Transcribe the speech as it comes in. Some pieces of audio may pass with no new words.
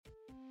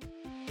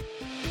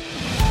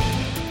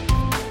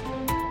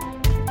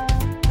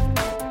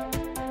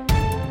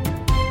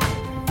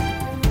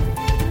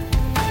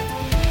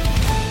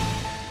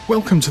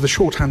Welcome to the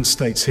Shorthand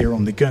States here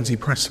on the Guernsey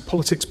Press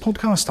Politics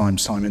Podcast. I'm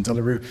Simon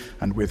Delarue,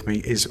 and with me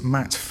is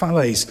Matt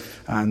Fallaies,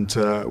 and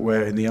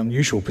we're in the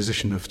unusual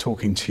position of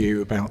talking to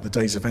you about the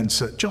day's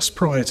events just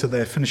prior to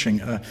their finishing.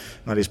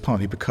 That is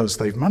partly because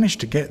they've managed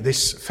to get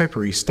this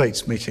February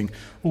States meeting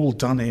all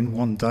done in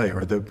one day,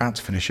 or they're about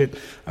to finish it.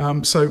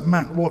 So,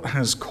 Matt, what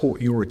has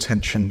caught your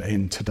attention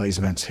in today's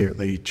events here at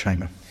the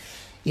Chamber?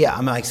 Yeah,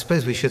 I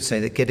suppose we should say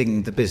that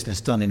getting the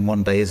business done in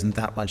one day isn't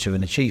that much of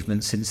an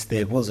achievement, since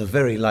there was a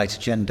very light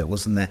agenda,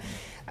 wasn't there?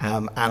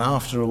 And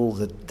after all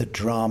the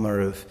drama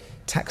of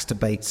tax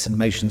debates and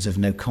motions of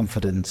no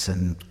confidence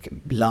and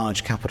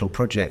large capital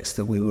projects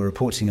that we were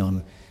reporting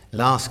on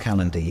last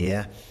calendar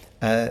year,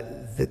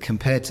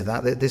 compared to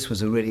that, this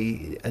was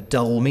a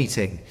dull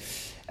meeting.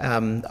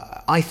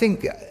 I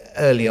think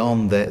early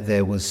on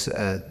there was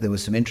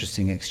some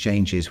interesting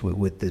exchanges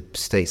with the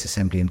States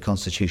Assembly and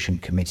Constitution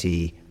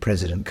Committee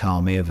President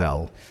Carl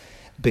Meerveld,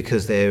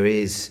 because there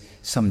is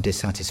some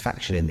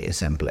dissatisfaction in the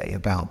Assembly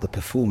about the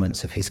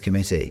performance of his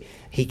committee.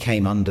 He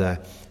came under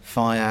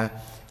fire,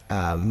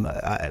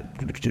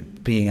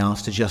 being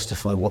asked to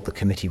justify what the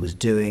committee was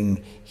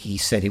doing. He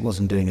said it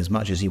wasn't doing as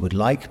much as he would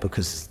like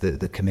because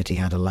the committee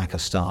had a lack of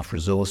staff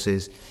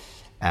resources.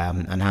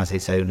 And has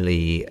its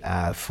only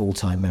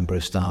full-time member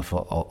of staff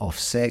off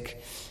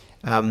sick.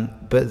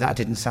 But that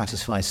didn't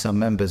satisfy some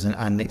members,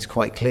 and it's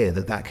quite clear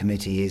that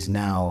committee is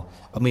now,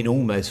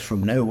 almost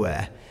from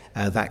nowhere,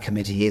 that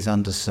committee is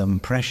under some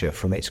pressure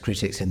from its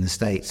critics in the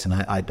States, and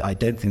I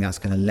don't think that's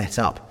going to let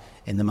up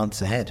in the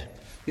months ahead.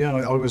 Yeah,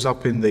 I was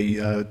up in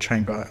the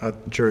chamber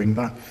during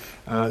that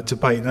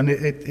debate, and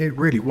it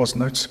really was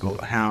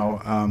noticeable how,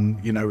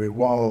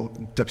 while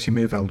Deputy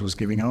Meerveld was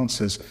giving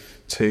answers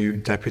to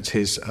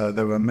deputies,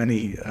 there were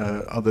many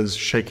others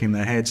shaking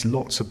their heads,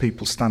 lots of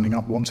people standing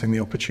up wanting the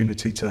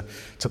opportunity to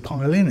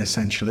pile in,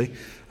 essentially.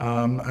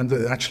 And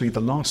actually the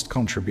last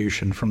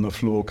contribution from the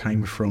floor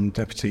came from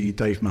Deputy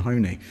Dave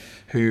Mahoney,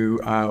 who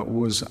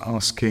was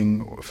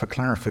asking for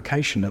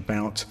clarification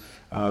about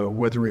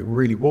whether it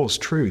really was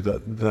true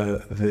that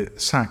the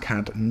SACC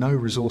had no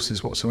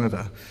resources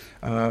whatsoever,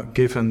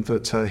 given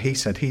that he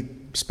said he'd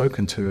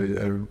spoken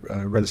to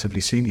a relatively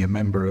senior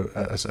member,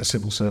 a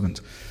civil servant,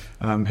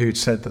 who'd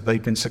said that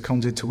they'd been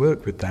seconded to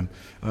work with them.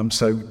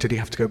 So did he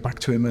have to go back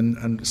to him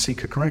and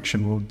seek a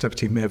correction? Well,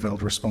 Deputy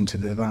Meerveld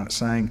responded to that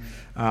saying,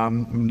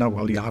 no,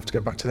 well, you'll have to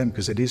go back to them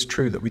because it is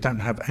true that we don't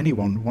have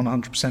anyone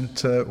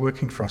 100%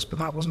 working for us. But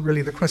that wasn't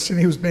really the question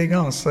he was being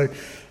asked. So,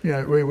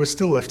 we were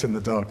still left in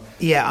the dark.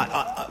 Yeah,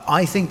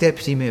 I think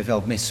Deputy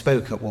Meerveld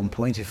misspoke at one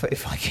point,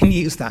 if I can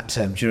use that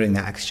term, during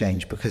that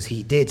exchange, because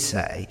he did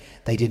say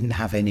they didn't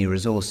have any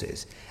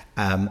resources.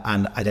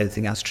 And I don't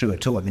think that's true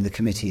at all. The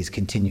committee is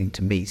continuing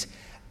to meet,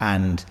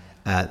 and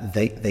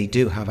they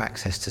do have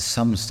access to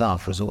some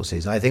staff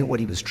resources. I think what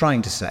he was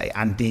trying to say,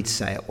 and did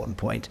say at one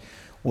point,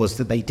 was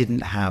that they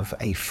didn't have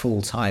a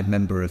full-time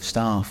member of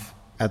staff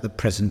at the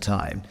present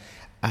time.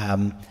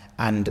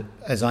 And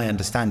as I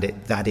understand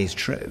it, that is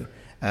true.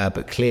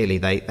 But clearly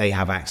they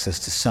have access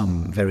to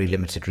some very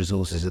limited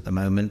resources at the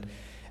moment.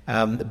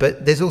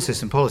 But there's also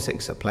some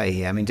politics at play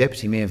here.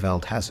 Deputy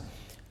Meerveld has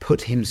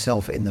put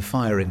himself in the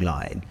firing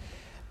line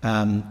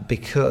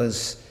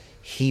because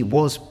he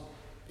was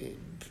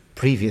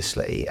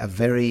previously a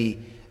very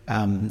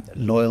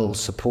loyal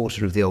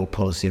supporter of the old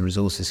Policy and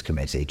Resources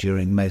Committee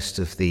during most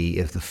of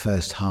the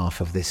first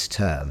half of this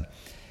term.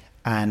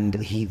 And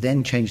he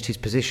then changed his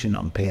position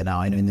on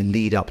P&R in the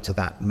lead up to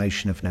that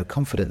motion of no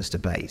confidence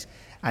debate.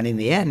 And in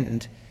the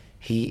end,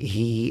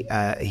 he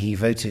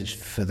voted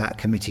for that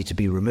committee to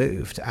be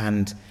removed,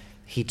 and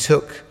he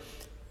took,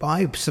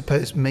 I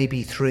suppose,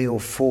 maybe 3 or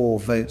 4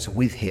 votes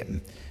with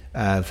him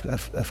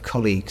of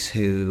colleagues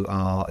who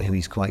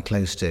he's quite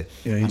close to.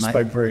 Yeah, he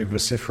spoke very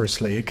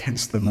vociferously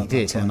against them. He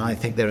did, and I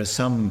think there are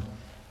some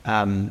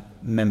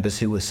members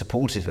who were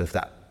supportive of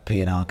that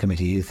P&R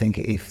committee who think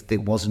if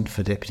it wasn't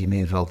for Deputy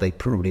Meerveld, they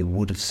probably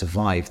would have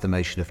survived the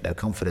motion of no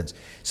confidence.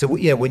 So,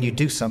 yeah, when you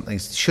do something,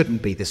 it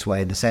shouldn't be this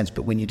way in a sense,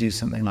 but when you do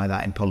something like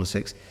that in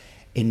politics,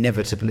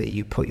 inevitably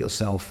you put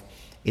yourself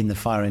in the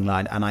firing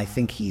line, and I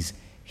think he's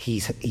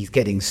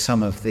getting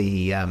some of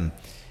the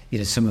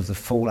some of the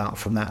fallout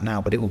from that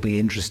now, but it will be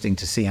interesting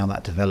to see how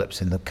that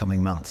develops in the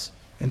coming months.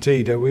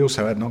 Indeed. We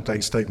also had an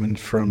update statement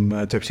from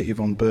Deputy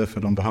Yvonne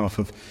Burford on behalf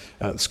of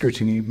the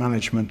Scrutiny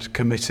Management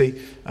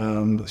Committee.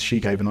 She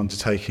gave an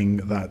undertaking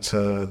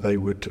that they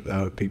would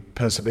be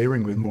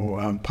persevering with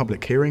more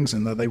public hearings,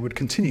 and that they would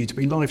continue to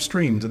be live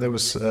streamed. There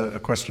was a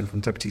question from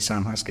Deputy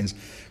Sam Haskins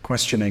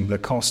questioning the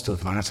cost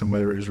of that and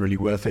whether it was really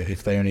worth it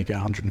if they only get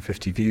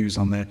 150 views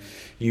on their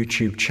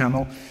YouTube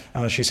channel.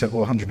 She said,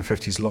 well,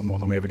 150 is a lot more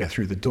than we ever get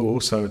through the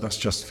door, so that's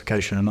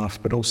justification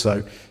enough. But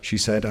also, she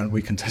said, and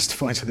we can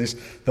testify to this,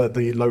 that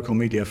the local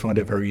media find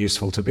it very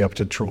useful to be able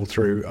to trawl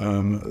through,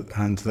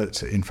 and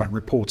that, in fact,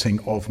 reporting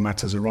of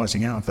matters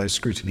arising out of those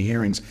scrutiny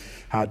hearings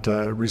had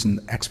risen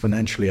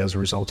exponentially as a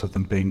result of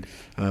them being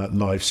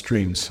live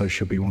streamed. So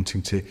she'll be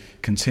wanting to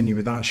continue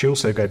with that. She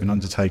also gave an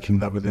undertaking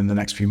that within the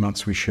next few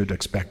months we should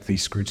expect the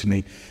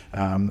scrutiny,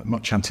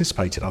 much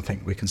anticipated, I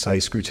think we can say,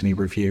 scrutiny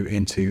review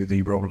into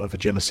the role of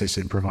Agilicis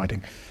in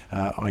providing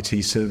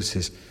IT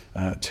services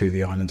to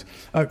the island.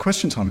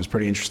 Question time was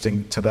pretty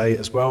interesting today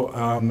as well.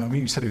 I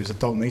mean, you said it was a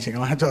dull meeting.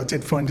 I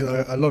did find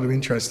a lot of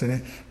interest in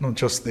it, not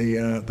just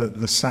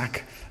the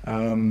SACC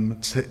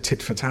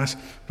tit for tat,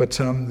 but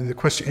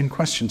in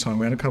question time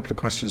we had a couple of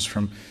questions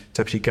from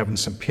Deputy Governor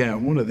St Pierre.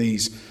 One of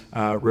these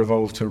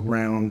revolved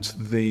around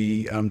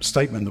the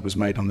statement that was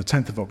made on the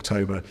 10th of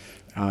October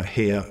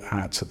here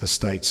at the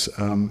States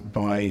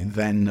by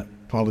then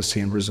Policy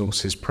and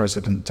Resources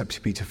President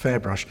Deputy Peter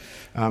Fairbrush,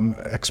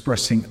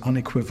 expressing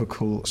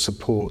unequivocal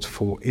support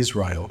for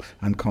Israel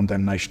and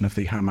condemnation of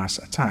the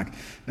Hamas attack.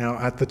 Now,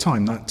 at the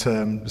time, that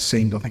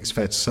seemed, I think it's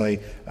fair to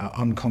say,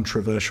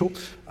 uncontroversial.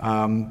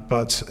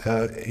 But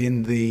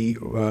in the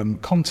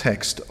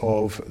context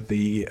of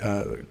the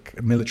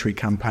military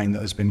campaign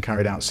that has been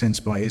carried out since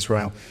by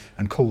Israel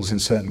and calls in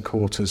certain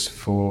quarters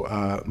for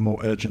more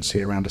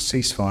urgency around a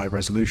ceasefire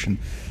resolution,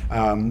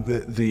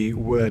 the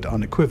word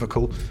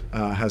unequivocal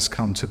has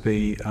come to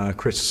be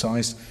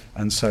criticised,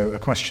 and so a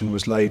question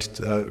was laid,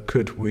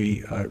 could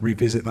we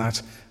revisit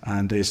that,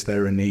 and is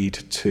there a need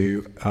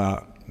to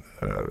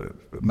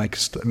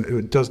does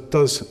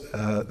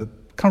the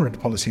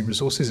current policy and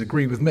resources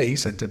agree with me,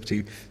 said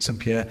Deputy St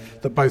Pierre,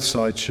 that both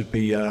sides should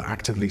be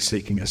actively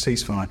seeking a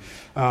ceasefire.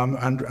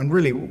 And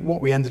really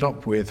what we ended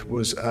up with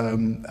was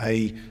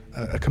a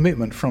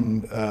commitment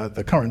from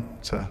the current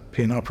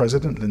PNR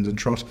President, Lyndon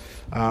Trott,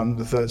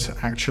 that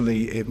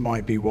actually it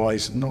might be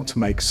wise not to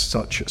make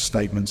such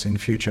statements in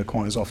future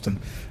quite as often.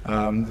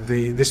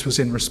 This was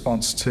in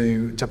response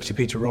to Deputy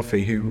Peter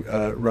Roffey, who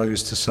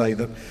rose to say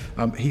that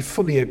he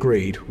fully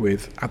agreed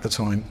with, at the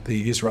time,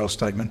 the Israel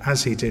statement,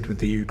 as he did with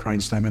the Ukraine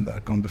statement that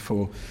had gone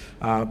before,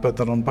 but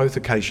that on both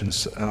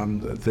occasions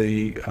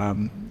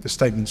the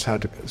statements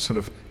had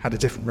a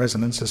different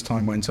resonance as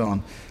time went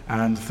on,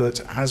 and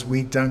that as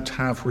we don't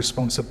have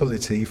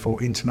responsibility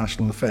for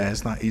international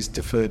affairs, that is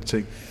deferred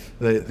to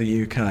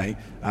the UK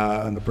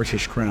and the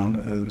British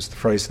Crown, was the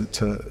phrase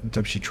that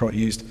Deputy Trott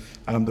used,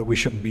 that we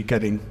shouldn't be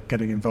getting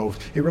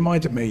involved. It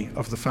reminded me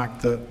of the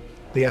fact that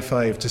the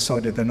FA have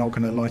decided they're not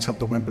going to light up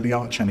the Wembley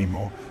Arch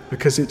anymore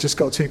because it just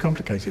got too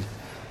complicated.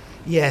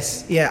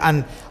 Yes, yeah,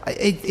 and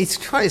it's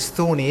quite a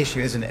thorny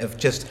issue, isn't it, of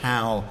just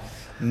how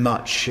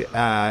much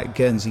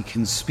Guernsey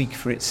can speak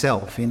for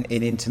itself in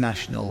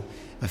international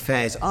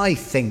affairs. I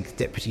think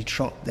Deputy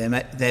Trott,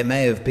 there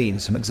may have been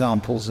some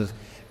examples of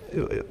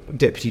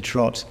Deputy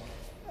Trott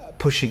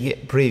pushing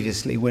it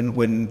previously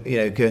when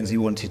Guernsey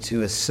wanted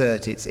to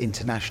assert its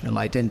international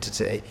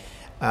identity,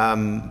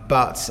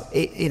 but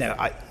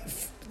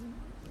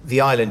the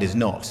island is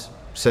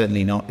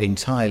certainly not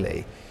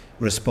entirely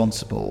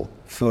responsible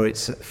for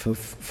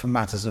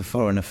matters of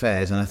foreign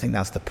affairs, and I think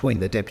that's the point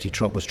that Deputy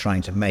Trott was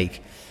trying to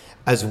make,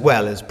 as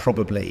well as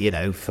probably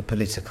for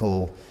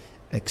political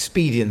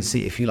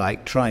expediency, if you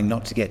like, trying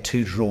not to get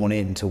too drawn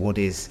into what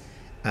is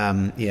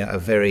a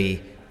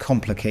very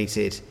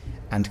complicated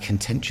and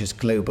contentious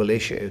global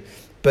issue.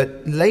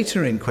 But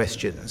later in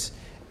questions,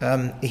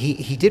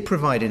 he did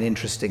provide an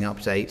interesting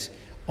update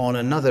on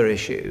another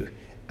issue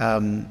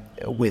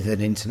with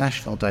an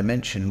international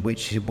dimension,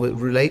 which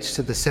relates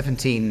to the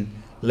 17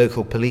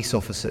 local police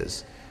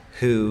officers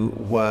who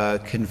were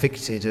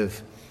convicted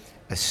of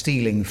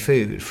stealing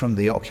food from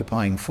the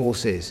occupying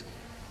forces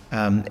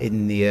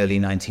in the early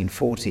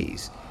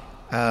 1940s.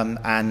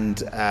 And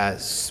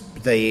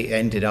they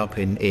ended up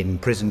in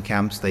prison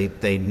camps.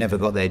 They never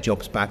got their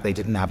jobs back. They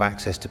didn't have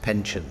access to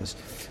pensions,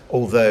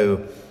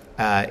 although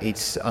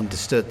it's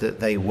understood that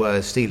they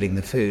were stealing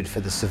the food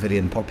for the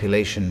civilian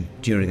population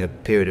during a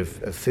period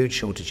of food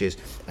shortages.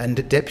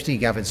 And Deputy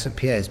Gavin St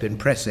Pierre has been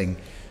pressing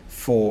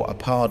for a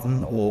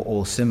pardon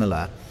or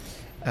similar,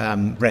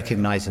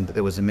 recognising that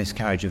there was a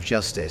miscarriage of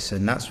justice.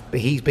 And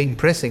he's been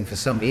pressing for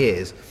some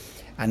years.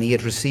 And he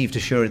had received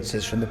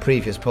assurances from the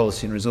previous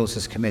Policy and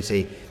Resources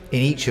Committee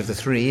in each of the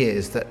 3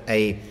 years that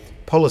a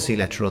policy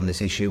letter on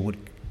this issue would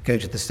go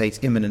to the States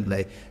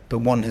imminently, but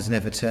one has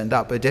never turned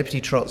up. But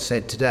Deputy Trott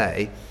said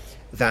today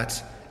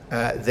that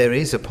there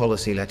is a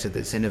policy letter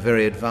that's in a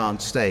very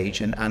advanced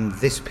stage, and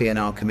this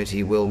PNR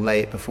committee will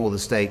lay it before the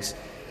States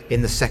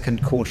in the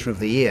second quarter of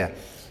the year.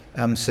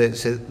 So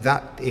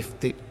that,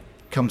 if it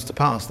comes to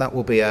pass, that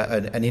will be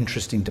an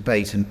interesting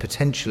debate and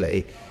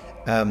potentially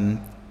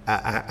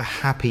a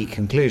happy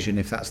conclusion,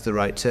 if that's the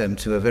right term,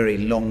 to a very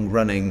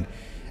long-running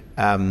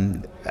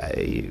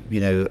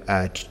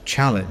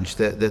challenge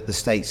that the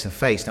states have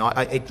faced. Now,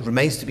 it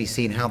remains to be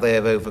seen how they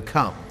have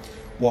overcome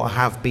what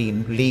have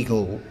been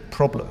legal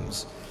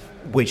problems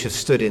which have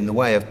stood in the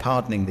way of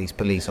pardoning these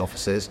police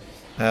officers,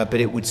 but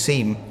it would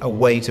seem a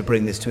way to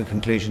bring this to a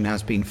conclusion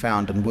has been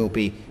found and will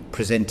be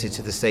presented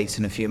to the states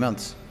in a few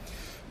months.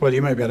 Well,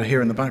 you may be able to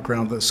hear in the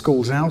background that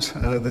school's out.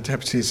 The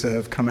deputies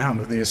have come out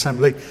of the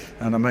Assembly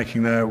and are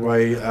making their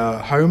way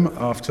home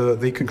after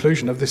the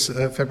conclusion of this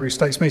February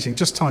States meeting.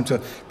 Just time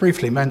to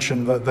briefly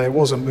mention that there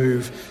was a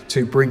move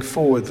to bring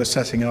forward the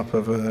setting up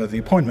of the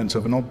appointment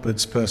of an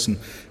ombudsperson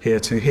here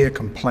to hear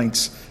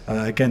complaints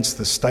against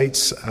the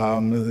states.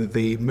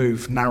 The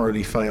move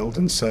narrowly failed,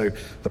 and so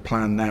the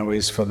plan now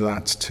is for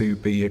that to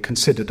be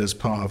considered as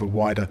part of a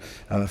wider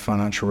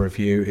financial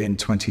review in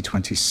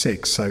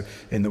 2026. So,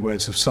 in the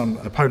words of some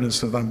opponents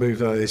of that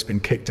move, it's been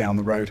kicked down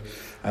the road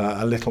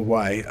a little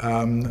way.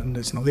 And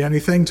it's not the only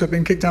thing to have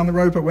been kicked down the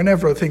road, but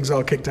whenever things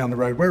are kicked down the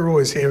road, we're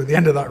always here at the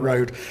end of that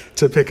road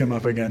to pick them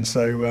up again.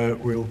 So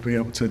we'll be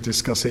able to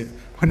discuss it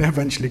when it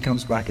eventually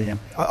comes back again.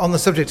 On the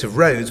subject of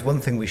roads, one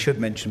thing we should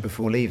mention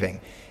before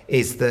leaving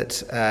is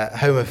that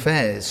Home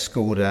Affairs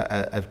scored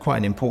a quite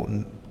an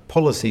important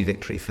policy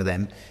victory for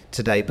them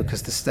today,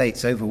 because the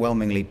states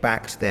overwhelmingly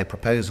backed their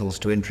proposals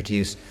to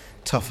introduce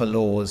tougher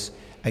laws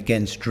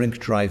against drink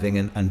driving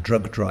and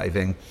drug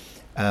driving,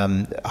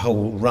 a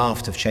whole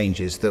raft of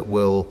changes that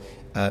will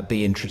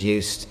be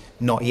introduced,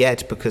 not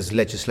yet because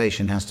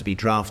legislation has to be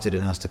drafted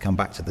and has to come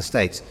back to the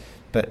states,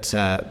 but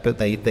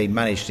they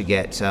managed to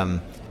get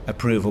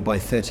approval by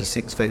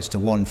 36 votes to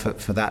 1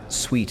 for that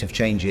suite of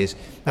changes.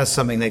 That's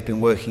something they've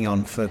been working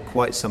on for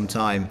quite some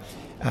time,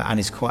 and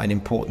is quite an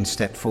important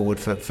step forward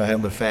for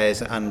Home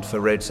Affairs and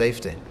for road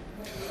safety.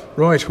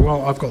 Right,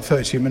 well, I've got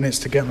 32 minutes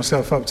to get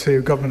myself up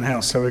to Government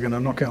House, so we're going to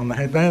knock it on the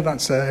head there.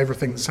 That's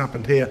everything that's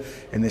happened here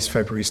in this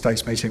February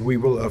States meeting. We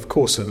will, of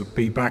course,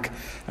 be back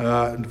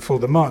for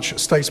the March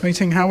States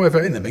meeting.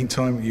 However, in the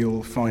meantime,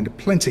 you'll find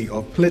plenty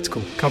of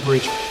political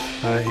coverage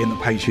in the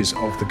pages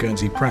of the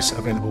Guernsey Press,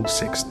 available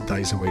 6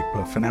 days a week.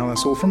 But for now,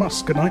 that's all from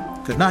us. Good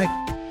night. Good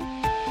night.